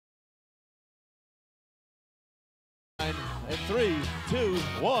In 3, 2,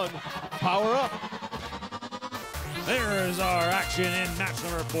 1, power up. There's our action in match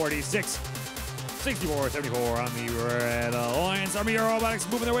number 46. 64-74 on the Red Alliance. Army of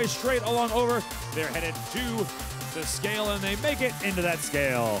Robotics moving their way straight along over. They're headed to the scale, and they make it into that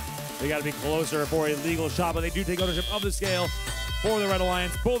scale. They got to be closer for a legal shot, but they do take ownership of the scale for the Red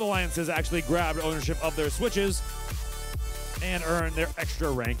Alliance. Both alliances actually grabbed ownership of their switches and earned their extra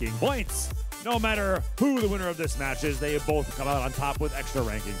ranking points. No matter who the winner of this match is, they both come out on top with extra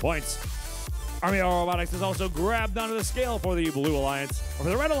ranking points. Army of Robotics has also grabbed onto the scale for the Blue Alliance. Or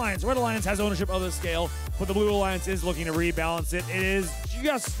for the Red Alliance. Red Alliance has ownership of the scale, but the Blue Alliance is looking to rebalance it. It is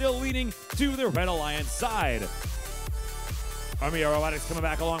just still leaning to the Red Alliance side. Army of Robotics coming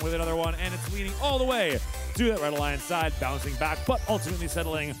back along with another one, and it's leaning all the way to that Red Alliance side, bouncing back, but ultimately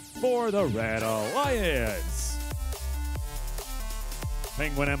settling for the Red Alliance.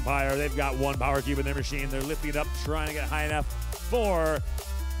 Penguin Empire, they've got one power cube in their machine. They're lifting it up, trying to get high enough for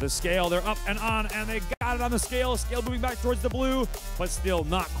the scale. They're up and on, and they got it on the scale. Scale moving back towards the blue, but still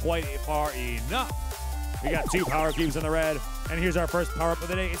not quite far enough. We got two power cubes in the red, and here's our first power up of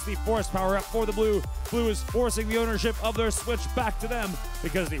the day. It's the forced power up for the blue. Blue is forcing the ownership of their switch back to them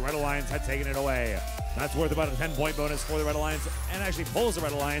because the Red Alliance had taken it away. That's worth about a 10-point bonus for the Red Alliance, and actually pulls the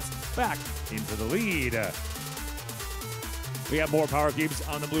Red Alliance back into the lead. We got more power cubes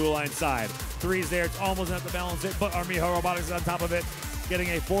on the Blue Alliance side. Three's there, it's almost enough to balance it, but Army of Robotics is on top of it, getting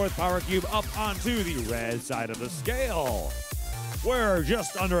a fourth power cube up onto the red side of the scale. We're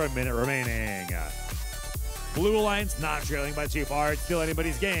just under a minute remaining. Blue Alliance not trailing by too far. It's still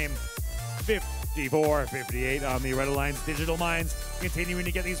anybody's game. 54-58 on the Red Alliance. Digital Minds continuing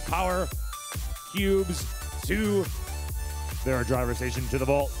to get these power cubes to their driver station to the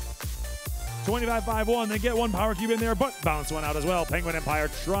vault. 25-51, they get one power cube in there, but bounce one out as well. Penguin Empire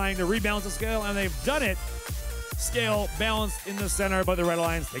trying to rebalance the scale, and they've done it. Scale balanced in the center, but the Red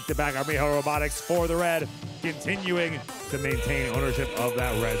Alliance takes it back. Army of Robotics for the red, continuing to maintain ownership of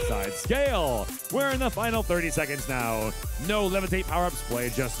that red side scale. We're in the final 30 seconds now. No levitate power-ups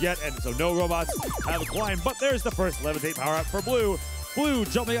played just yet, and so no robots have climbed, but there's the first levitate power-up for blue. Blue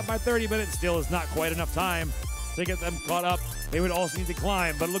jumping up by 30, but it still is not quite enough time to get them caught up. They would also need to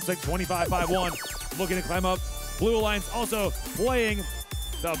climb, but it looks like 25-51 looking to climb up. Blue Alliance also playing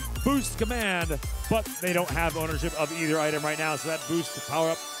the boost command, but they don't have ownership of either item right now, so that boost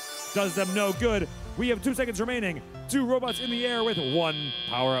power-up does them no good. We have 2 seconds remaining. 2 robots in the air with 1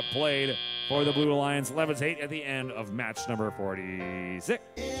 power-up played for the Blue Alliance. Levitate at the end of match number 46.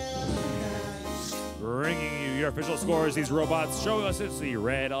 Bringing you your official scores, these robots show us it's the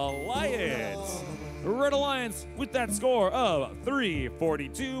Red Alliance. Red Alliance with that score of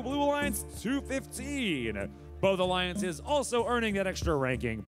 342, Blue Alliance 215. Both alliances also earning that extra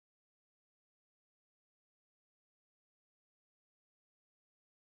ranking